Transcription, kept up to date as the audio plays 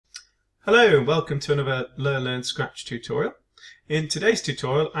Hello and welcome to another Learn Scratch tutorial. In today's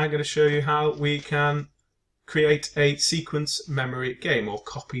tutorial I'm going to show you how we can create a sequence memory game or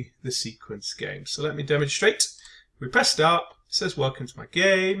copy the sequence game. So let me demonstrate. We press start, it says welcome to my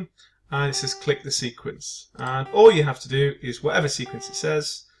game, and it says click the sequence. And all you have to do is whatever sequence it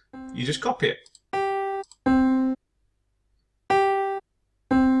says, you just copy it.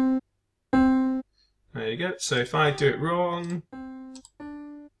 There you go. So if I do it wrong,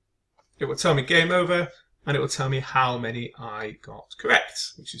 it will tell me game over, and it will tell me how many I got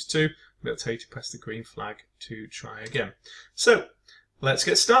correct, which is 2. And it'll tell you to press the green flag to try again. So let's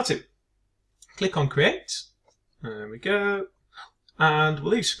get started. Click on create. There we go. And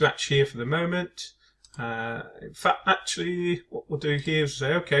we'll leave Scratch here for the moment. In fact, actually, what we'll do here is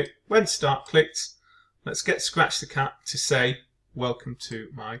say, okay, when start clicked, let's get Scratch the cat to say, welcome to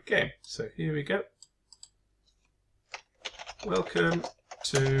my game. So here we go. Welcome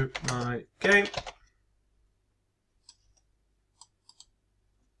to my game.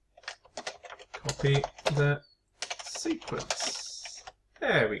 Copy the sequence.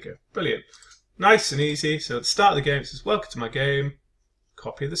 There we go. Brilliant. Nice and easy. So at the start of the game it says welcome to my game.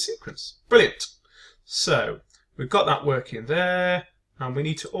 Copy the sequence. Brilliant. So we've got that working there, and we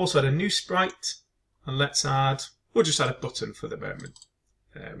need to also add a new sprite, and we'll just add a button for the moment.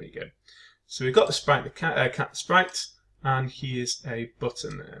 There we go. So we've got the sprite, the cat sprite, and here's a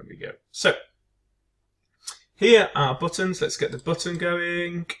button. There we go. So here are buttons. Let's get the button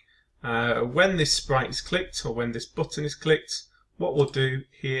going. When this sprite is clicked, or when this button is clicked, what we'll do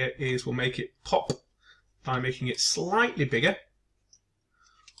here is we'll make it pop by making it slightly bigger,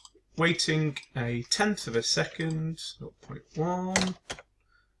 waiting a 1/10 of a second, 0.1,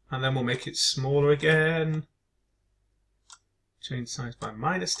 and then we'll make it smaller again, change size by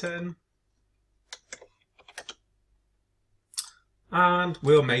 -10, and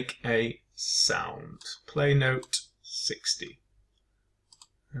we'll make a sound. Play note 60.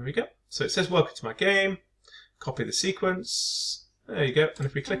 There we go. So it says welcome to my game. Copy the sequence. There you go. And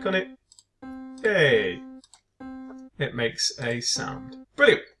if we click on it, yay, it makes a sound.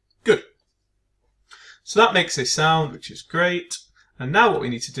 Brilliant. Good. So that makes a sound, which is great. And now what we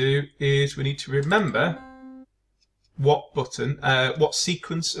need to do is we need to remember what button, what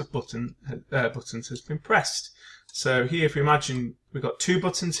sequence of buttons has been pressed. So here, if we imagine we've got 2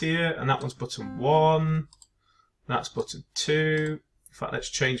 buttons here, and that one's button 1, that's button 2. In fact, let's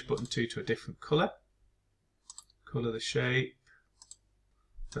change button 2 to a different colour. Colour the shape.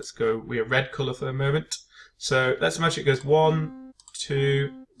 Let's go with a red colour for a moment. So let's imagine it goes 1,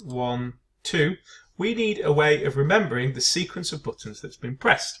 2, 1, 2. We need a way of remembering the sequence of buttons that's been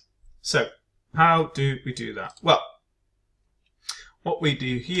pressed. So how do we do that? Well, what we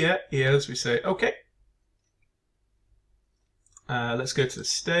do here is we say, okay, let's go to the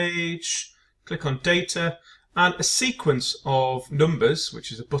stage, click on data, and a sequence of numbers,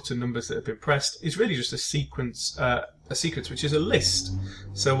 which is a button numbers that have been pressed, is really just a sequence which is a list.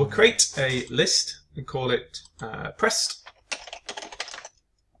 So we'll create a list and call it pressed.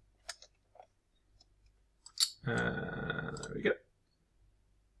 There we go.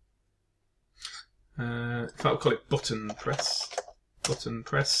 In fact, we'll call it button pressed. Button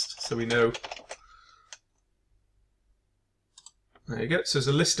pressed, so we know. There you go. So there's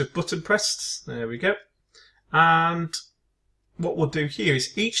a list of button pressed. There we go. And what we'll do here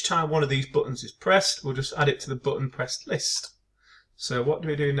is each time one of these buttons is pressed, we'll just add it to the button pressed list. So what do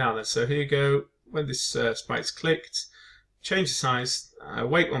we do now then? So here you go. When this sprite's clicked, change the size,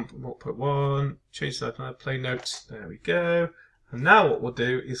 wait 1.1, change the size, play note. There we go. And now what we'll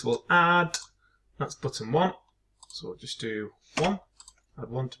do is we'll add, that's button 1. So we'll just do 1, add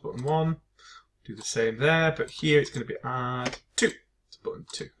 1 to button 1. Do the same there, but here it's going to be add 2 to button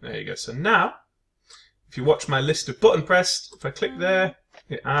 2. There you go. So now, if you watch my list of button pressed, if I click there,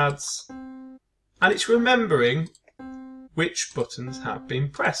 it adds, and it's remembering which buttons have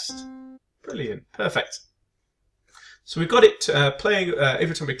been pressed. Brilliant. Perfect. So we've got it playing,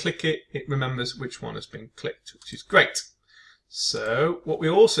 every time we click it, it remembers which one has been clicked, which is great. So what we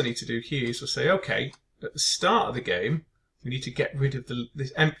also need to do here is we'll say, okay, at the start of the game, we need to get rid of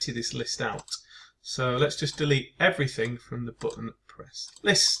empty this list out. So let's just delete everything from the button pressed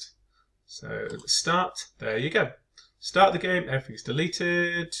list. So at the start, there you go. Start the game, everything's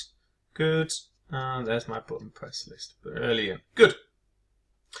deleted. Good. And there's my button press list. Brilliant. Good.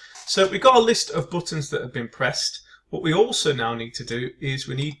 So we've got a list of buttons that have been pressed. What we also now need to do is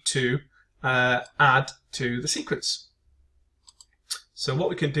we need to add to the sequence. So what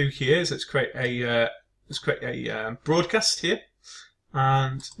we can do here is let's create a broadcast here.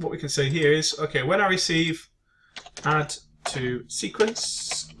 And what we can say here is, okay, when I receive add to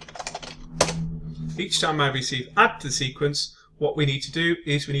sequence, Each time I receive add to the sequence, what we need to do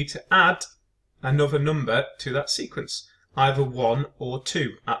is we need to add another number to that sequence, either 1 or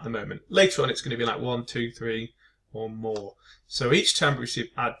 2 at the moment. Later on it's going to be like 1, 2, 3 or more. So each time we receive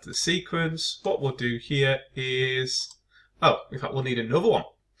add to the sequence, what we'll do here is, in fact we'll need another one,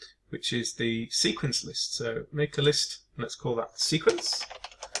 which is the sequence list. So make a list, and let's call that sequence.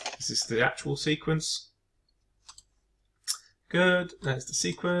 This is the actual sequence. Good, there's the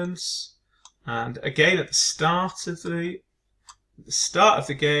sequence. And again at the start of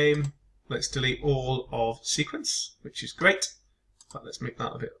the game, let's delete all of sequence, which is great. But let's make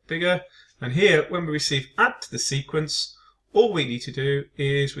that a bit bigger. And here, when we receive add to the sequence, all we need to do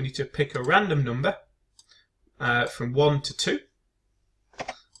is we need to pick a random number from 1 to 2,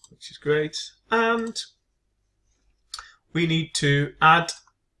 which is great. And we need to add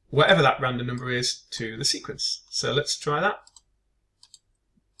whatever that random number is to the sequence. So let's try that.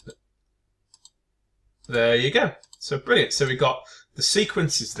 There you go. So brilliant. So we got the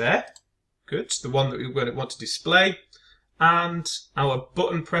sequences there. Good. The one that we want to display. And our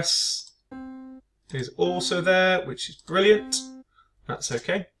button press is also there, which is brilliant. That's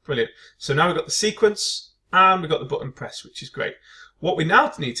okay. Brilliant. So now we've got the sequence and we've got the button press, which is great. What we now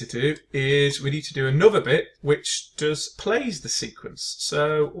need to do is we need to do another bit which plays the sequence.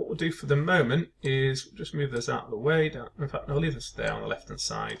 So what we'll do for the moment is we'll just move this out of the way. In fact, I'll leave this there on the left hand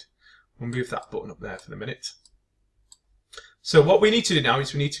side. We'll move that button up there for the minute. So what we need to do now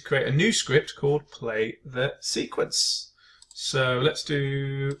is we need to create a new script called play the sequence. So let's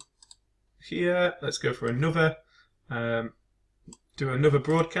do here, let's go for another, do another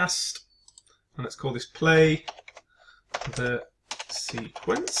broadcast, and let's call this play the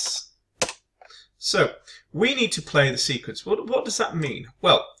sequence. So we need to play the sequence. What does that mean?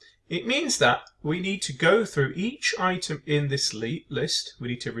 Well, it means that we need to go through each item in this list, we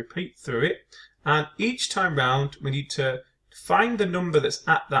need to repeat through it, and each time round we need to find the number that's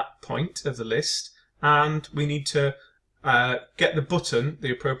at that point of the list, and we need to get the button,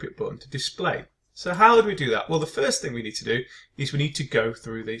 the appropriate button, to display. So how do we do that? Well, the first thing we need to do is we need to go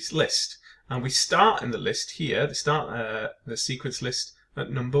through this list, and we start in the list here, the sequence list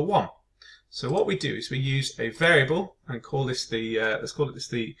at number 1. So what we do is we use a variable and call this the let's call it this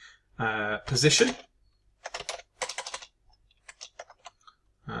the position.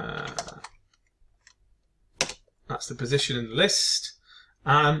 That's the position in the list,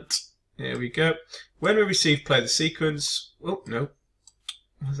 and here we go. When we receive play the sequence, oh no,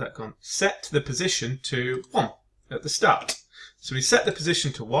 where's that gone? Set the position to 1 at the start. So we set the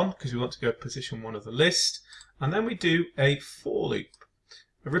position to 1 because we want to go position 1 of the list, and then we do a for loop,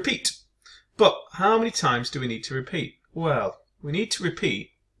 a repeat. But how many times do we need to repeat? Well, we need to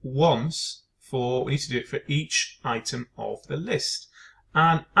repeat once we need to do it for each item of the list.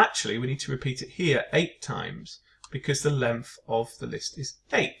 And actually we need to repeat it here 8 times because the length of the list is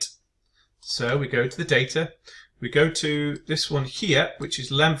 8. So we go to the data, we go to this one here, which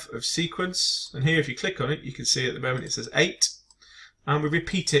is length of sequence, and here if you click on it you can see at the moment it says 8, and we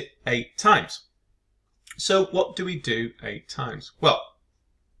repeat it 8 times. So what do we do 8 times? Well,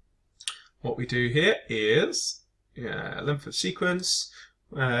 what we do here is length of sequence.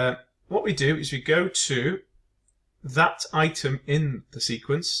 What we do is we go to that item in the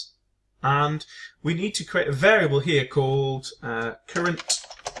sequence, and we need to create a variable here called current.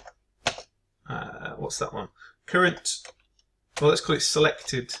 What's that one? Current. Well, let's call it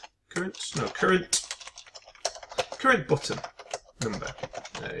selected. Current button number.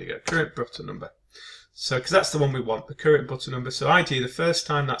 There you go. Current button number. So, because that's the one we want, the current button number. So, ideally, the first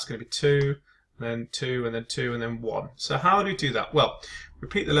time that's going to be 2, then 2, and then 2, and then 1. So, how do we do that? Well,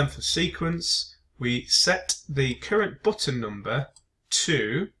 repeat the length of sequence. We set the current button number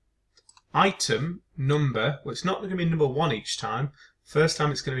to item number. Well, it's not going to be number 1 each time. First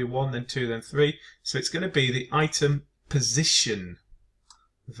time it's going to be 1, then 2, then 3. So, it's going to be the item position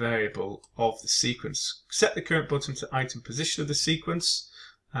variable of the sequence. Set the current button to item position of the sequence.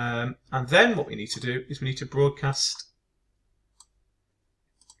 And then what we need to do is we need to broadcast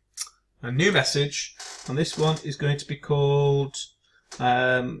a new message, and this one is going to be called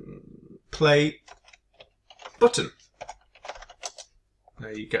play button.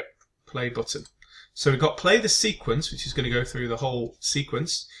 There you go, play button. So we've got play the sequence, which is going to go through the whole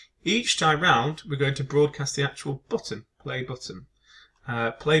sequence. Each time round we're going to broadcast the actual button, play button.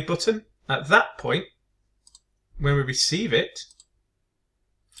 Play button. At that point, when we receive it,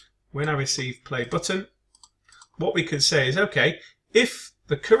 when I receive play button, what we can say is, okay, if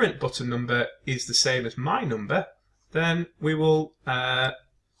the current button number is the same as my number, then we will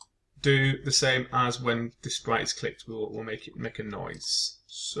do the same as when this sprite is clicked. We'll make a noise.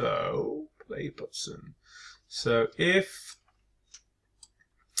 So play button. So if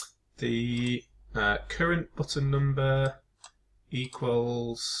the current button number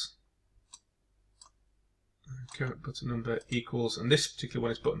equals and this particular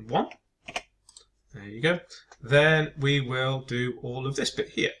one is button 1. There you go. Then we will do all of this bit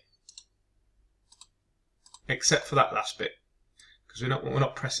here, except for that last bit, because we're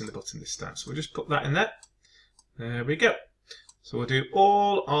not pressing the button this time. So we'll just put that in there. There we go. So we'll do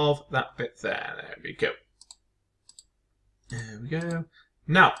all of that bit there. There we go. There we go.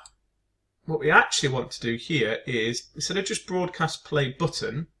 Now, what we actually want to do here is, instead of just broadcast play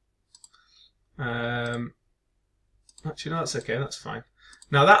button, actually no, that's okay, that's fine.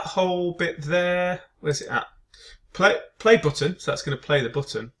 Now that whole bit there, where's it at? Play button, so that's going to play the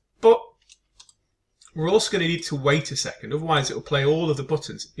button, but we're also going to need to wait a second, otherwise it will play all of the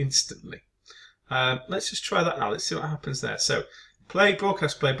buttons instantly. Let's just try that now. Let's see what happens there. So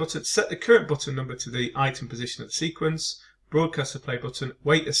broadcast play button, set the current button number to the item position of the sequence, broadcast the play button,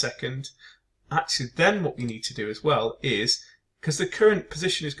 wait a second. Actually, then what we need to do as well is, because the current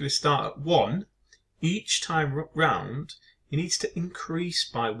position is going to start at 1, each time round it needs to increase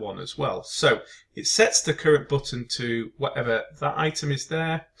by 1 as well. So it sets the current button to whatever that item is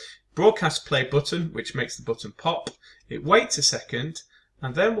there, broadcast play button, which makes the button pop, it waits a second,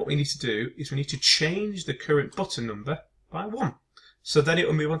 and then what we need to do is we need to change the current button number by 1. So then it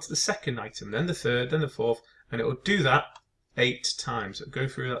will move on to the second item, then the third, then the fourth, and it will do that 8 times. It'll go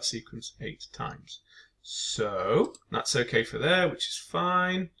through that sequence 8 times. So that's okay for there, which is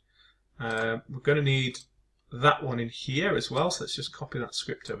fine. We're going to need that one in here as well, so let's just copy that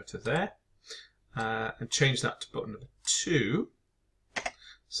script over to there and change that to button number 2.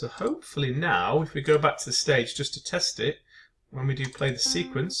 So hopefully now, if we go back to the stage just to test it, when we do play the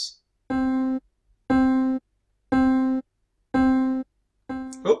sequence,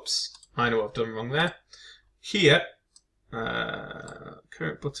 oops, I know what I've done wrong there. Here,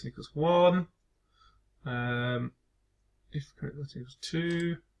 current button equals 1, if current button equals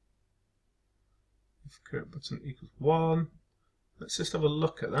 2, if current button equals 1. Let's just have a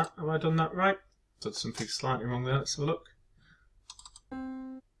look at that. Have I done that right? Done something slightly wrong there. Let's have a look.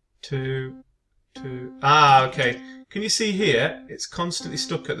 2, 2. Ah, okay. Can you see here? It's constantly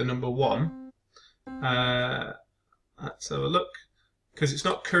stuck at the number 1. Let's have a look. Because it's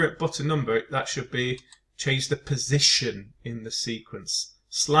not current button number, that should be change the position in the sequence.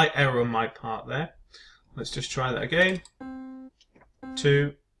 Slight error on my part there. Let's just try that again.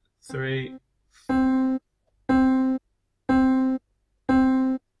 2, 3.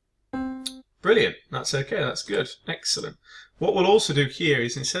 Brilliant. That's okay. That's good. Excellent. What we'll also do here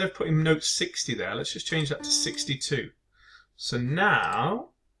is, instead of putting note 60 there, let's just change that to 62. So now,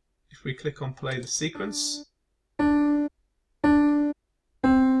 if we click on play the sequence,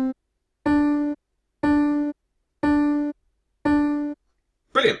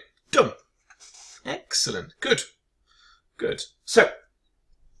 brilliant. Done. Excellent. Good. Good. So,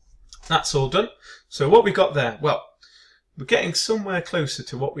 that's all done. So what we got there? Well, we're getting somewhere closer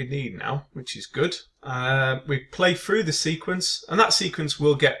to what we need now, which is good. We play through the sequence, and that sequence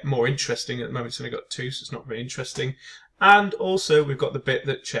will get more interesting. At the moment it's only got 2, so it's not very interesting. And also we've got the bit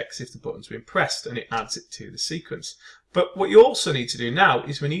that checks if the button's been pressed, and it adds it to the sequence. But what you also need to do now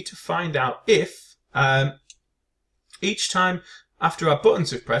is we need to find out if each time after our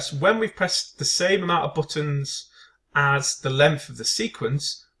buttons have pressed, when we've pressed the same amount of buttons as the length of the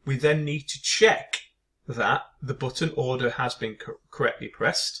sequence, we then need to check that the button order has been correctly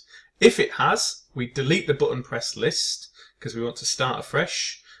pressed. If it has, we delete the button press list because we want to start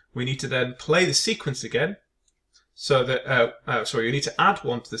afresh. We need to then play the sequence again. So that we need to add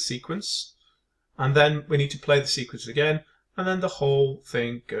one to the sequence, and then we need to play the sequence again, and then the whole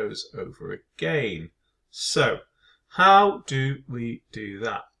thing goes over again. So how do we do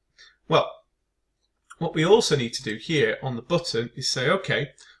that? Well, what we also need to do here on the button is say,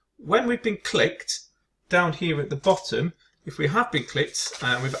 okay, when we've been clicked, down here at the bottom, if we have been clicked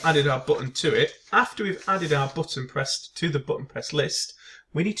and we've added our button to it, after we've added our button pressed to the button press list,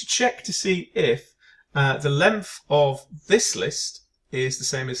 we need to check to see if the length of this list is the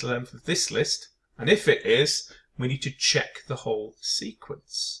same as the length of this list, and if it is, we need to check the whole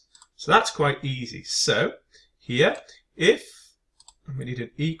sequence. So that's quite easy. So here, if, and we need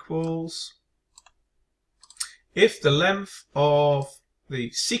an equals, if the length of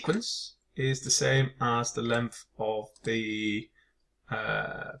the sequence is the same as the length of the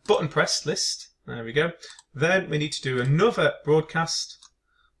button press list, there we go, then we need to do another broadcast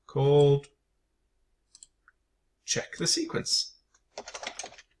called check the sequence.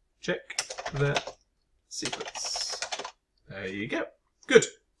 check the sequence. There you go. Good.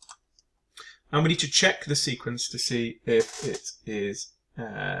 And we need to check the sequence to see if it is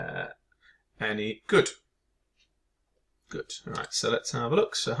any good. Good. All right, so let's have a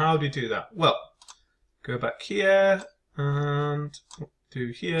look. So how do you do that? Well, go back here, and what we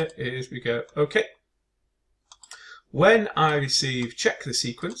do here is we go, okay. When I receive check the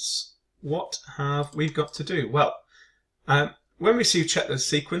sequence, what have we got to do? Well, when we receive check the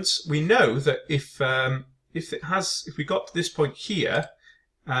sequence, we know that if we got to this point here,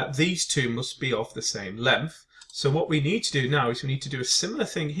 these two must be of the same length. So what we need to do now is we need to do a similar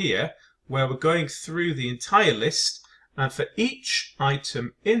thing here, where we're going through the entire list, and for each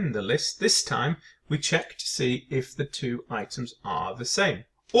item in the list, this time we check to see if the two items are the same,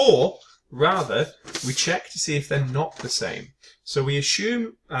 or rather, we check to see if they're not the same. So we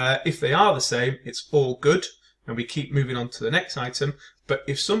assume if they are the same, it's all good, and we keep moving on to the next item. But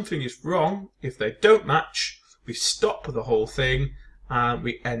if something is wrong, if they don't match, we stop the whole thing and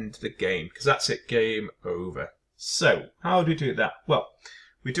we end the game, because that's it, game over. So how do we do that? Well,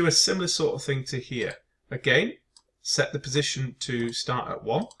 we do a similar sort of thing to here. Again, set the position to start at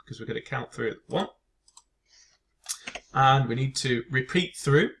 1, because we're going to count through at 1. And we need to repeat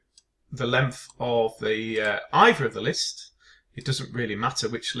through the length of the either of the list. It doesn't really matter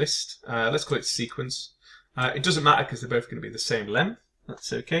which list. Let's call it sequence. It doesn't matter because they're both going to be the same length.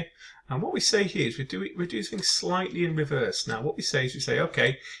 That's okay. And what we say here is we do things slightly in reverse. Now what we say is we say,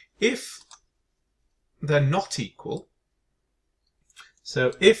 okay, if they're not equal,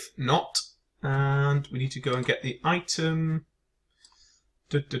 so if not, and we need to go and get the item.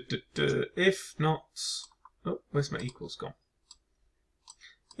 If not, oh, where's my equals gone?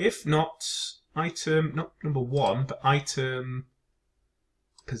 If not item, not number 1, but item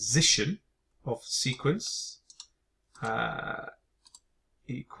position of sequence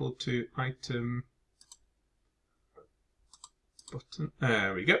equal to item button.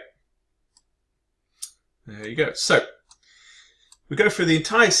 There we go. There you go. So we go through the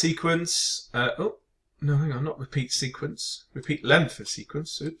entire sequence. Oh, no, hang on, not repeat sequence. Repeat length of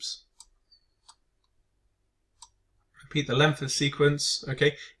sequence. Oops. Repeat the length of the sequence.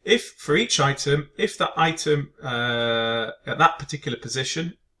 Okay. If for each item, if that item at that particular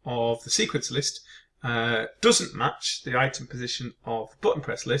position of the sequence list doesn't match the item position of the button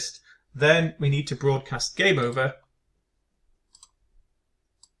press list, then we need to broadcast game over.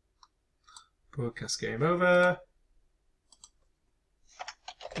 Broadcast game over.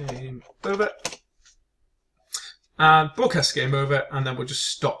 Game over. And broadcast game over, and then we'll just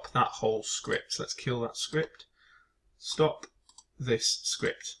stop that whole script. So let's kill that script. Stop this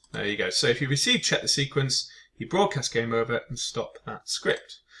script. There you go. So if you receive check the sequence, you broadcast game over and stop that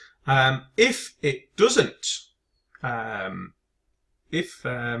script. If it doesn't, if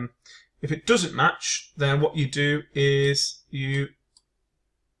it doesn't match, then what you do is you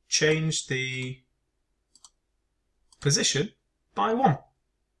change the position by 1.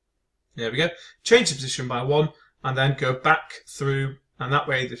 There we go. Change the position by 1, and then go back through, and that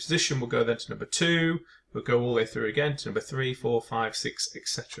way the position will go then to number 2. We'll go all the way through again to number 3, 4, 5, 6,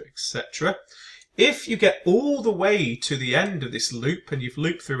 etc., etc. If you get all the way to the end of this loop and you've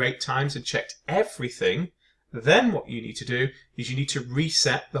looped through 8 times and checked everything, then what you need to do is you need to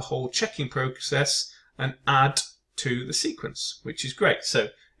reset the whole checking process and add to the sequence, which is great. So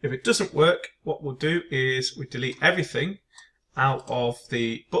if it doesn't work, what we'll do is we delete everything out of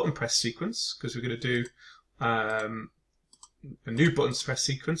the button press sequence, because we're going to do a new button press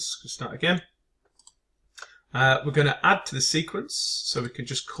sequence. We'll start again. We're going to add to the sequence, so we can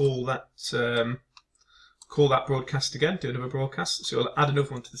just call that broadcast again, do another broadcast. So we'll add another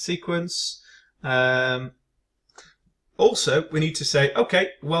one to the sequence. Also, we need to say,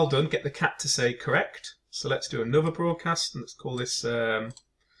 okay, well done, get the cat to say correct. So let's do another broadcast, and let's call this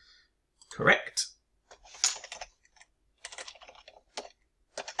correct.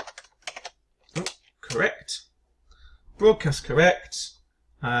 Oh, correct. Broadcast correct.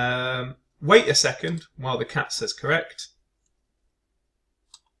 Wait a second while the cat says correct.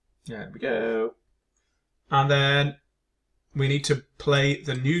 There we go. And then we need to play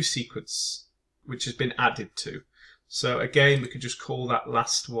the new sequence, which has been added to. So again, we can just call that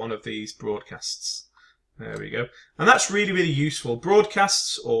last one of these broadcasts. There we go. And that's really, really useful.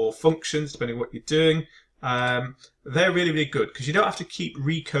 Broadcasts or functions, depending on what you're doing, they're really, really good because you don't have to keep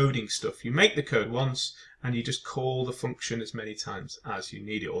recoding stuff. You make the code once and you just call the function as many times as you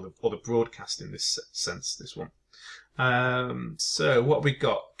need it, or the broadcast in this sense, this one. So what we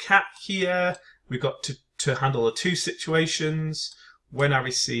got? Cat here. We got to handle the 2 situations. When I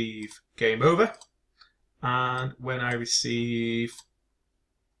receive game over and when I receive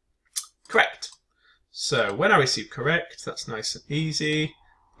Correct. So when I receive correct, that's nice and easy.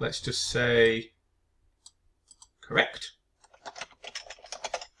 Let's just say correct.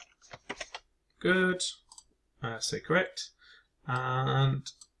 Good. Say correct.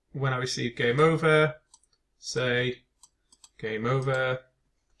 And when I receive game over, say game over.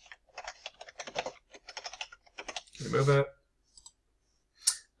 Game over.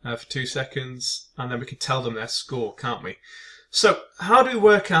 For 2 seconds, and then we can tell them their score, can't we? So how do we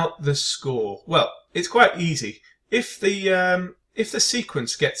work out the score? Well, it's quite easy. If the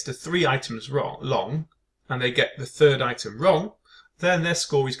sequence gets to 3 items long, and they get the 3rd item wrong, then their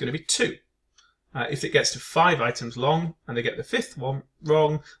score is going to be 2. If it gets to 5 items long, and they get the 5th one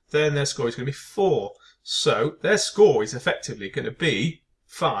wrong, then their score is going to be 4. So their score is effectively going to be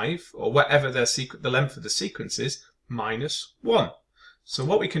 5, or whatever the length of the sequence is, minus 1. So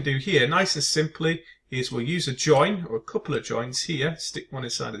what we can do here, nice and simply, is we'll use a join, or a couple of joins here, stick one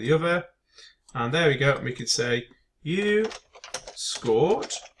inside of the other, and there we go, and we can say, you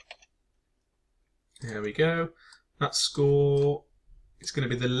scored, there we go, that score is going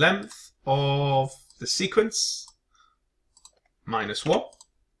to be the length of the sequence, minus 1, and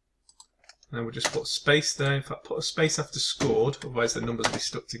then we'll just put a space there, in fact put a space after scored, otherwise the numbers will be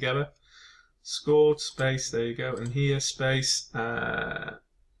stuck together. Scored, space, there you go, and here, space,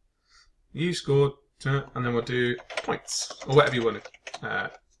 you scored, and then we'll do points, or whatever you want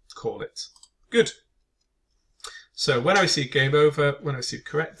to call it. Good. So when I receive game over, when I receive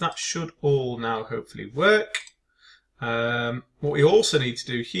correct, that should all now hopefully work. What we also need to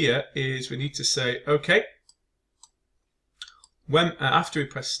do here is we need to say, okay, when after we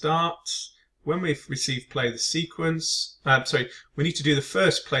press start, when we've received play the sequence, we need to do the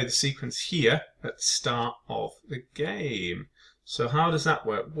first play the sequence here at the start of the game. So how does that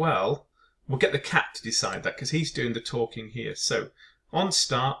work? Well, we'll get the cat to decide that because he's doing the talking here. So on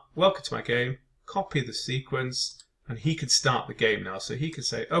start, welcome to my game, copy the sequence, and he can start the game now. So he can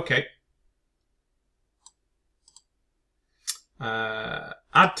say, okay,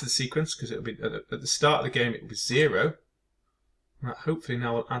 add to the sequence, because it'll be at the start of the game it will be 0. Right, hopefully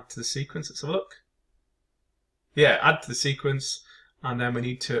now we'll add to the sequence. Let's have a look. Yeah, add to the sequence, and then we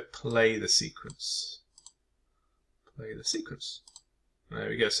need to play the sequence. Play the sequence. There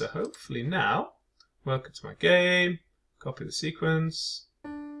we go. So hopefully now, welcome to my game, copy the sequence.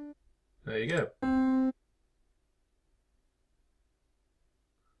 There you go.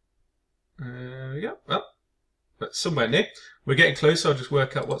 There we go. Well, that's somewhere near. We're getting closer. I'll just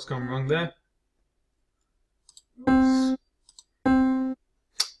work out what's gone wrong there.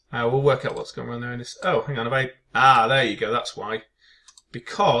 We'll work out what's going on there in this. Oh, hang on. There you go. That's why.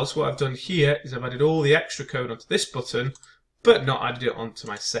 Because what I've done here is I've added all the extra code onto this button, but not added it onto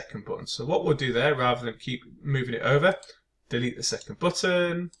my second button. So what we'll do there, rather than keep moving it over, delete the second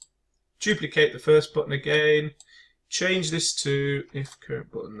button, duplicate the first button again, change this to if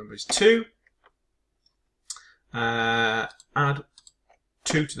current button number is 2, add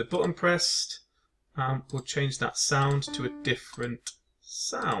 2 to the button pressed, and we'll change that sound to a different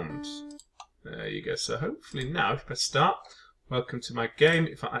sound. There you go. So hopefully now, if you press start, welcome to my game.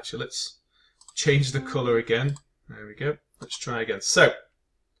 In fact, actually, let's change the colour again. There we go. Let's try again. So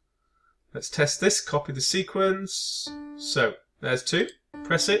let's test this. Copy the sequence. So there's 2.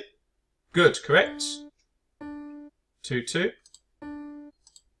 Press it. Good. Correct. 2, 2.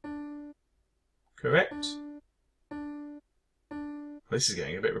 Correct. This is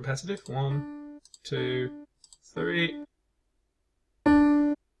getting a bit repetitive. 1, 2, 3.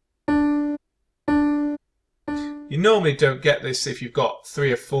 You normally don't get this if you've got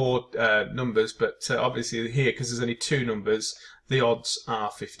 3 or 4 numbers, but obviously here, because there's only 2 numbers, the odds are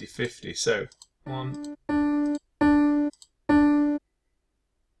 50-50. So 1.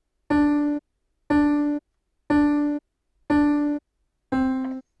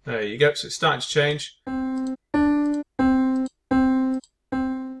 There you go. So it's starting to change. And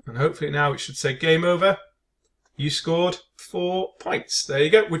hopefully now it should say game over. You scored 4 points. There you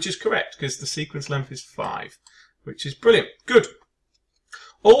go, which is correct because the sequence length is 5. Which is brilliant. Good.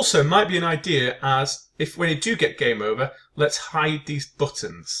 Also, might be an idea as if when you do get game over, let's hide these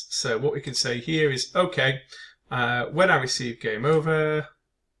buttons. So what we can say here is, okay, when I receive game over,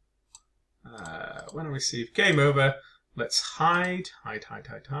 let's hide,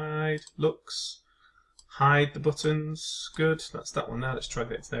 looks, hide the buttons. Good. That's that one there. Let's try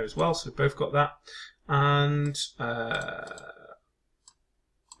that there as well. So we've both got that. And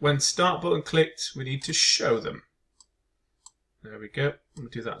when start button clicked, we need to show them. There we go. We'll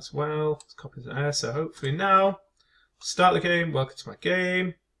do that as well. Let's copy that there. So hopefully now, start the game. Welcome to my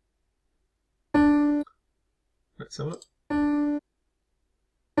game. Let's have a look.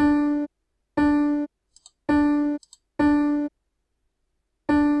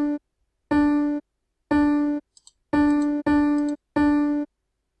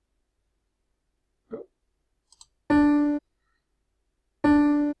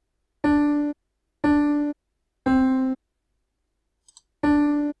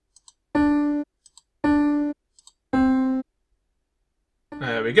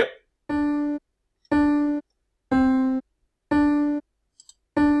 There we go.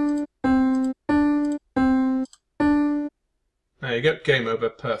 There you go, game over,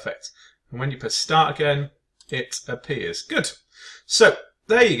 perfect. And when you press start again, it appears. Good. So,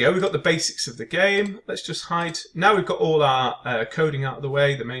 there you go, we've got the basics of the game. Let's just hide. Now we've got all our coding out of the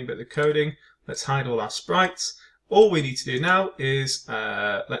way, the main bit of the coding. Let's hide all our sprites. All we need to do now is,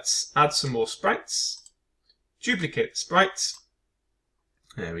 let's add some more sprites. Duplicate the sprites.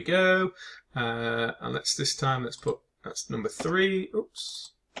 There we go. And this time, let's put, that's number 3.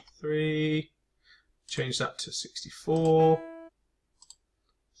 Oops. 3. Change that to 64.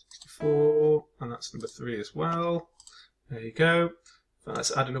 64. And that's number 3 as well. There you go.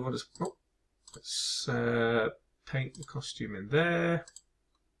 Let's add another one. Oh, let's paint the costume in there.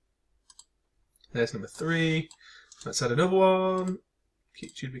 There's number 3. Let's add another one.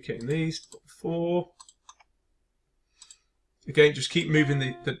 Keep duplicating these. 4. Again, just keep moving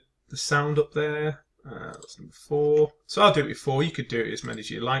the sound up there. That's number 4. So I'll do it with 4. You could do it as many as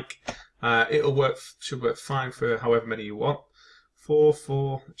you like. It'll work. Should work fine for however many you want. 4,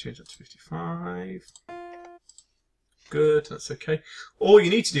 4. Change that to 55. Good, that's okay. All you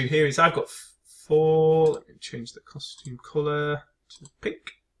need to do here is I've got 4. Let me change the costume colour to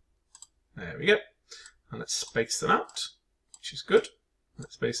pink. There we go. And let's space them out, which is good.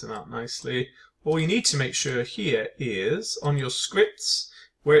 Let's space them out nicely. All you need to make sure here is on your scripts,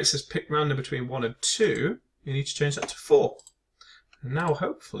 where it says pick random between 1 and 2, you need to change that to 4. And now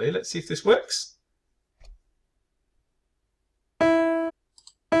hopefully, let's see if this works.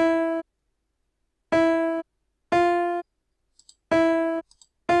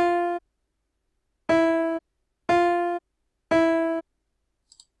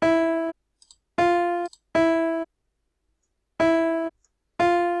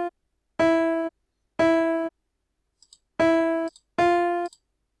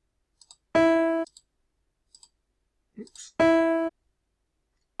 Oops.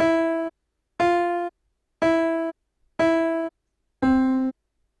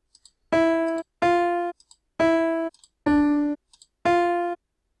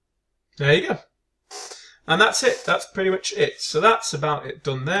 There you go. And that's it. That's pretty much it. So that's about it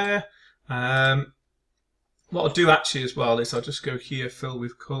done there. What I'll do actually as well is I'll just go here, fill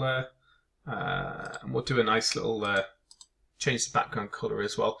with colour, and we'll do a nice little change the background colour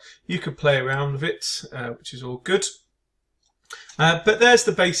as well. You can play around with it, which is all good. But there's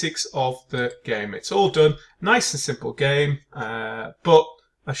the basics of the game. It's all done. Nice and simple game. But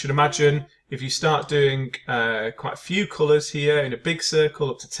I should imagine if you start doing quite a few colours here in a big circle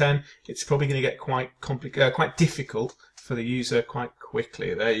up to 10, it's probably going to get quite difficult for the user quite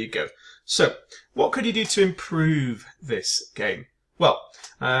quickly. There you go. So, what could you do to improve this game? Well,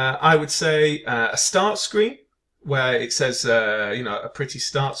 I would say a start screen where it says, a pretty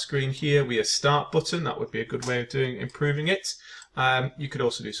start screen here with a start button. That would be a good way of improving it. You could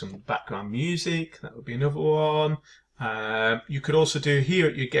also do some background music. That would be another one. You could also do here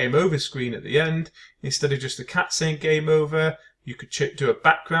at your game over screen at the end, instead of just the cat saying game over, you could do a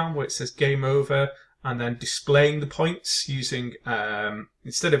background where it says game over and then displaying the points using,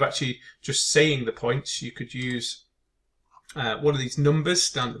 instead of actually just saying the points, you could use one of these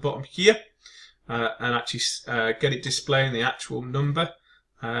numbers down at the bottom here and actually get it displaying the actual number.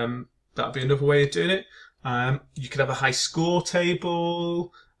 That would be another way of doing it. You could have a high score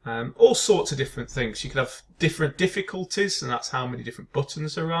table, all sorts of different things. You could have different difficulties, and that's how many different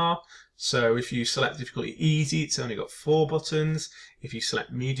buttons there are. So if you select difficulty easy, it's only got 4 buttons. If you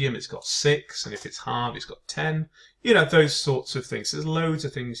select medium, it's got 6. And if it's hard, it's got 10. You know, those sorts of things. There's loads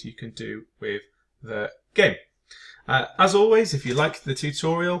of things you can do with the game. As always, if you like the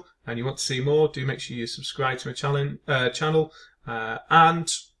tutorial and you want to see more, do make sure you subscribe to my channel.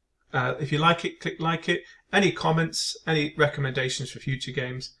 And if you like it, click like it. Any comments, any recommendations for future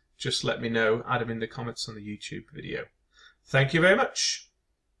games, just let me know. Add them in the comments on the YouTube video. Thank you very much.